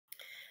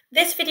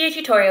This video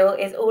tutorial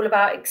is all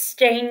about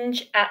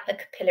exchange at the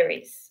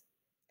capillaries.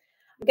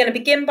 I'm going to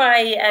begin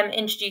by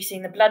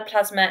introducing the blood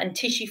plasma and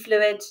tissue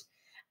fluid,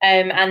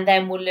 and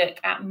then we'll look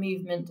at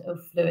movement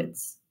of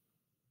fluids.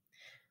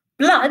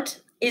 Blood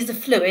is the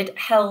fluid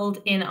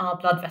held in our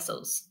blood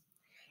vessels.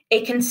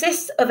 It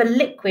consists of a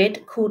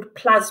liquid called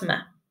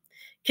plasma,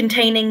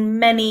 containing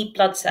many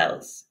blood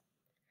cells.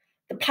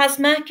 The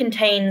plasma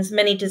contains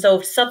many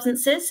dissolved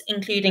substances,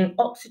 including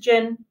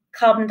oxygen,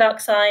 carbon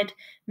dioxide,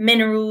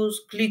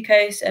 minerals,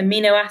 glucose,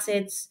 amino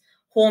acids,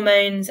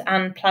 hormones,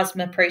 and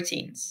plasma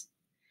proteins.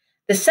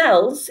 The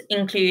cells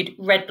include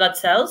red blood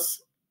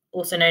cells,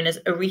 also known as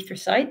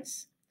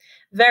erythrocytes,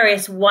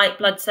 various white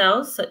blood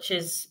cells, such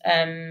as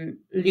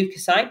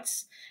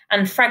leukocytes,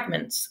 and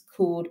fragments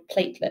called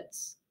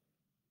platelets.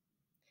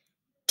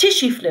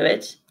 Tissue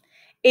fluid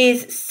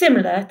is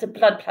similar to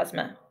blood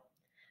plasma,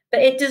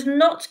 but it does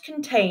not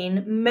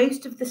contain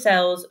most of the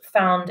cells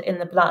found in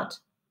the blood.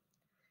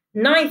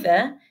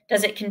 Neither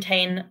does it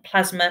contain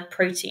plasma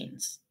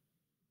proteins.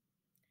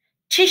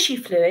 Tissue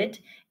fluid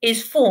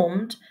is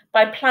formed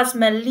by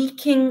plasma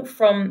leaking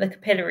from the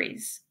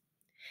capillaries.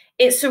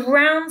 It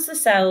surrounds the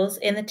cells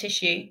in the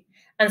tissue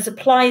and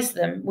supplies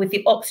them with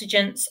the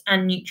oxygens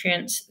and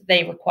nutrients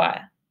they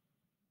require.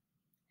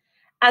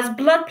 As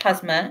blood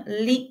plasma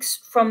leaks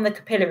from the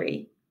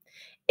capillary,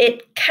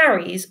 it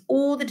carries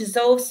all the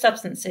dissolved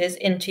substances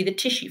into the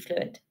tissue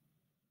fluid.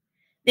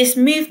 This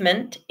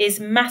movement is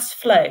mass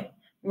flow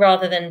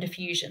rather than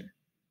diffusion.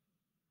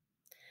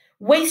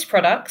 Waste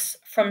products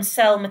from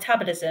cell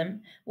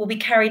metabolism will be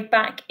carried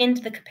back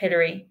into the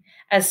capillary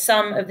as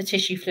some of the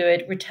tissue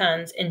fluid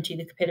returns into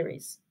the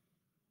capillaries.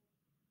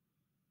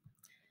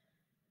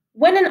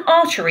 When an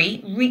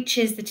artery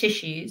reaches the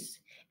tissues,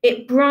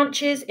 it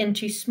branches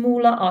into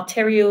smaller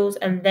arterioles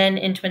and then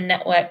into a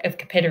network of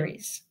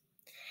capillaries.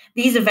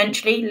 These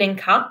eventually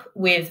link up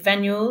with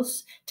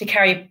venules to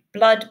carry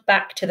blood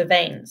back to the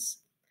veins.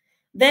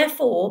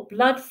 Therefore,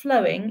 blood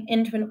flowing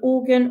into an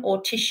organ or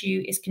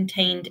tissue is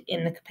contained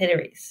in the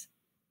capillaries.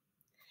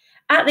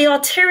 At the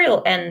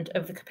arterial end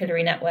of the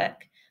capillary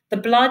network, the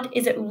blood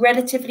is at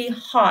relatively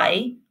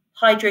high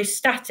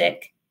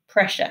hydrostatic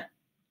pressure.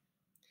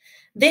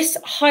 This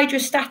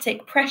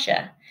hydrostatic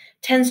pressure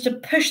tends to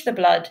push the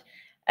blood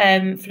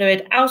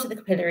fluid out of the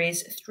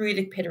capillaries through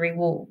the capillary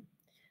wall.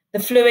 The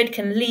fluid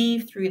can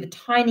leave through the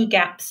tiny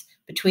gaps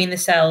between the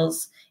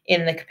cells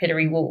in the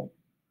capillary wall.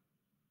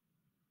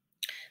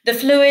 The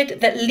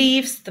fluid that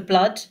leaves the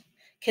blood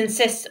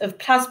consists of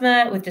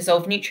plasma with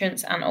dissolved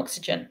nutrients and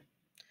oxygen.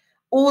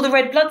 All the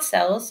red blood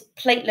cells,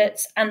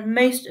 platelets, and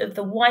most of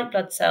the white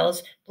blood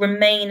cells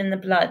remain in the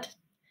blood,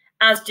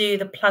 as do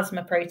the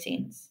plasma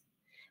proteins.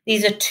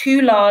 These are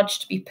too large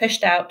to be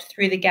pushed out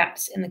through the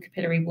gaps in the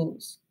capillary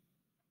walls.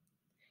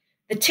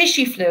 The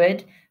tissue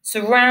fluid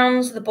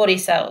surrounds the body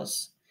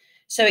cells,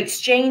 so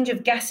exchange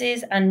of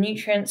gases and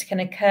nutrients can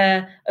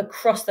occur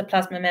across the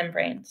plasma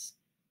membranes.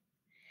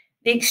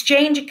 The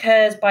exchange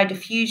occurs by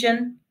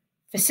diffusion,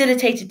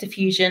 facilitated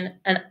diffusion,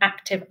 and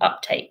active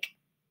uptake.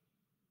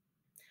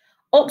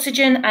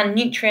 Oxygen and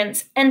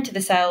nutrients enter the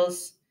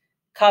cells,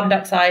 carbon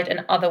dioxide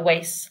and other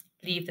wastes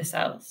leave the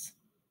cells.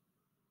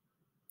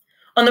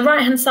 On the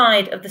right-hand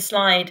side of the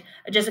slide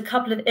are just a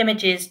couple of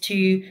images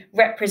to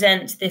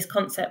represent this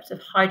concept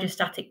of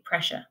hydrostatic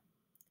pressure.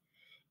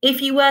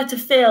 If you were to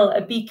fill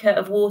a beaker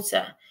of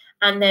water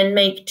and then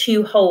make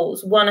two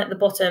holes, one at the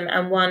bottom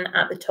and one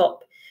at the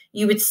top,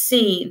 you would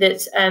see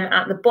that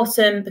at the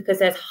bottom, because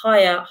there's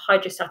higher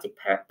hydrostatic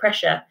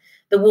pressure,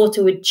 the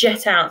water would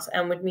jet out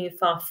and would move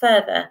far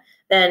further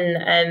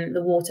than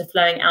the water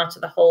flowing out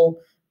of the hole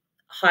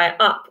higher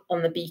up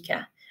on the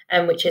beaker,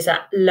 which is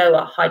at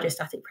lower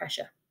hydrostatic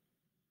pressure.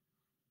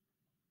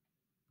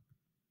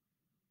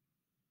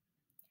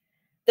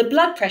 The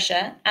blood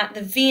pressure at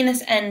the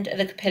venous end of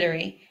the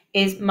capillary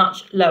is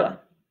much lower.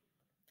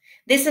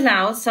 This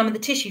allows some of the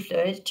tissue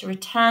fluid to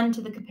return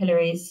to the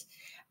capillaries,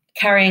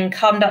 carrying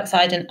carbon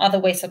dioxide and other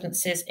waste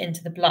substances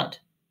into the blood.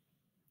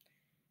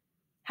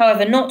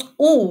 However, not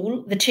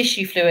all the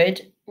tissue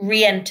fluid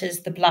re-enters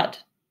the blood.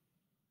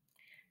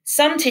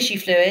 Some tissue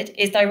fluid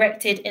is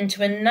directed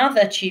into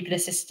another tubular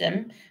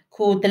system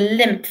called the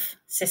lymph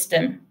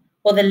system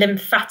or the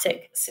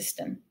lymphatic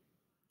system.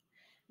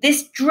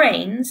 This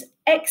drains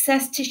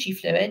excess tissue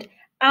fluid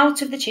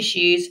out of the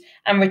tissues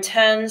and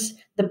returns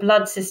the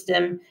blood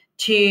system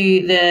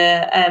to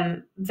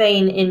the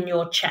vein in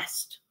your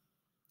chest.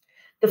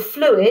 The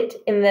fluid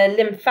in the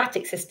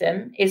lymphatic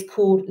system is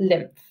called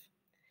lymph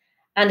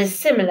and is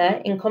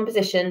similar in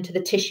composition to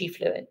the tissue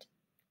fluid.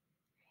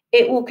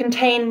 It will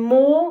contain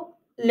more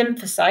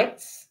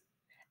lymphocytes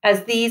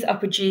as these are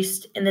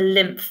produced in the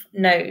lymph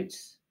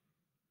nodes.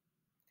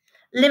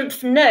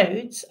 Lymph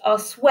nodes are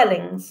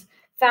swellings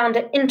found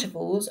at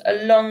intervals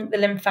along the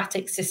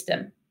lymphatic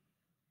system.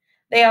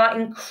 They are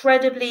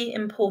incredibly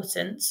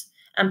important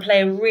and play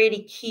a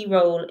really key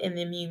role in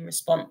the immune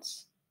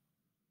response.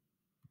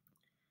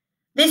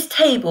 This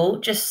table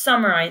just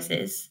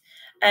summarizes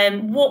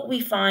what we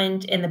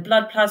find in the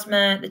blood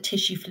plasma, the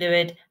tissue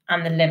fluid,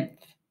 and the lymph.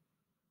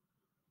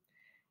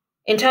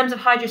 In terms of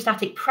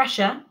hydrostatic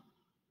pressure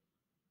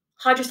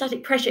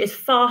is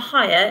far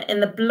higher in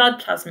the blood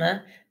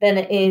plasma than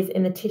it is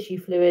in the tissue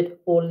fluid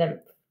or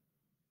lymph.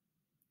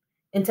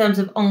 In terms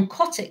of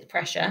oncotic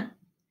pressure,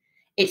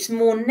 it's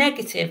more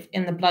negative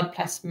in the blood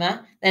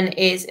plasma than it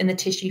is in the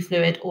tissue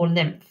fluid or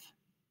lymph.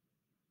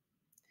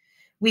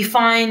 We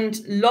find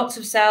lots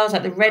of cells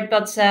like the red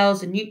blood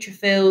cells, the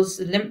neutrophils,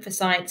 the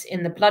lymphocytes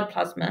in the blood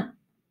plasma,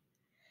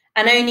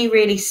 and only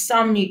really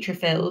some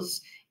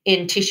neutrophils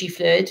in tissue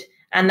fluid,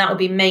 and that will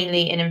be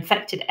mainly in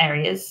infected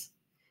areas.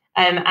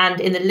 And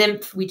in the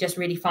lymph, we just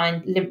really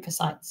find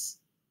lymphocytes.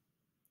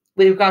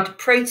 With regard to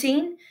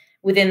protein,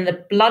 within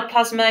the blood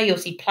plasma, you'll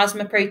see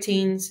plasma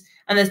proteins,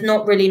 and there's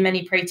not really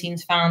many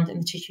proteins found in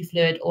the tissue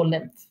fluid or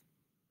lymph.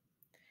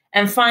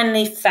 And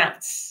finally,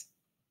 fats.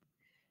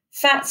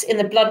 Fats in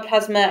the blood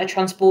plasma are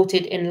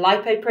transported in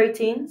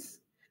lipoproteins.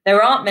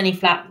 There aren't many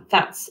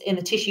fats in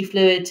the tissue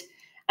fluid,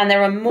 and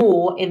there are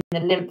more in the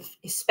lymph,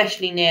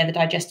 especially near the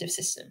digestive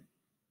system.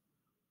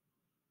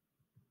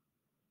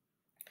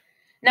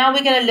 Now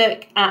we're going to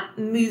look at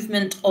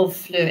movement of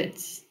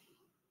fluids.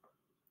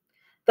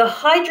 The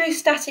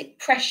hydrostatic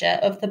pressure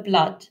of the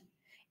blood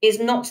is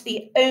not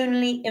the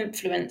only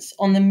influence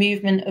on the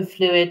movement of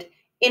fluid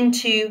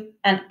into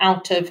and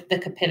out of the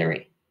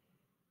capillary.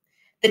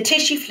 The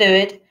tissue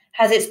fluid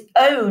has its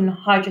own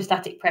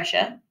hydrostatic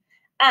pressure,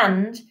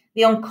 and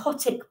the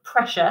oncotic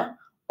pressure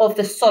of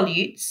the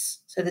solutes,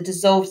 so the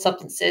dissolved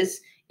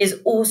substances,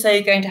 is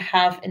also going to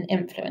have an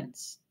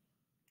influence.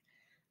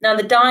 Now,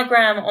 the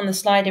diagram on the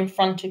slide in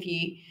front of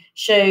you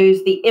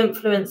shows the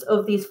influence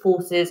of these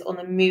forces on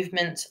the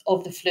movement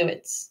of the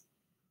fluids.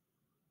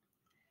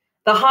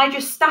 The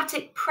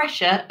hydrostatic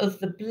pressure of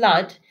the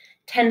blood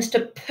tends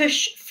to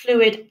push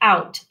fluid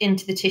out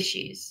into the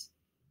tissues.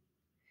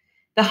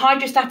 The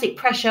hydrostatic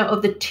pressure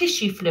of the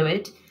tissue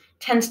fluid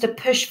tends to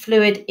push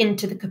fluid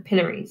into the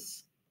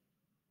capillaries.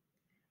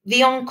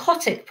 The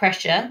oncotic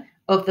pressure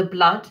of the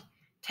blood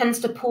tends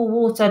to pull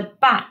water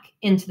back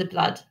into the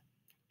blood.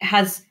 It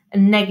has a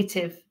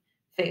negative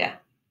figure.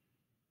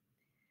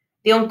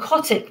 The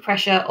oncotic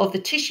pressure of the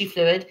tissue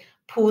fluid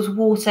pulls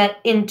water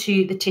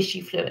into the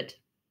tissue fluid.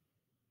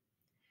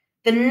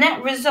 The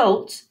net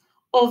result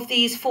of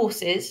these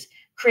forces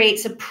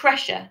creates a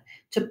pressure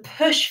to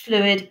push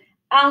fluid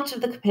out of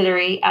the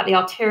capillary at the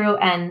arterial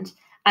end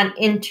and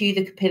into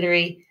the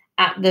capillary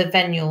at the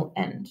venial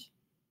end.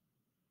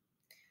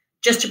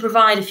 Just to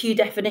provide a few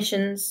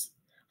definitions,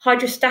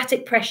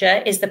 hydrostatic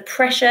pressure is the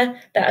pressure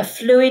that a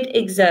fluid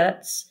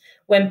exerts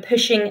when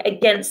pushing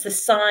against the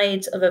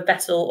sides of a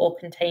vessel or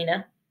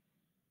container,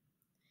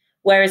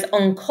 whereas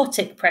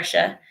oncotic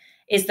pressure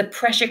is the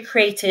pressure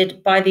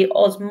created by the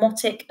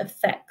osmotic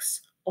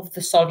effects of the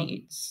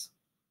solutes.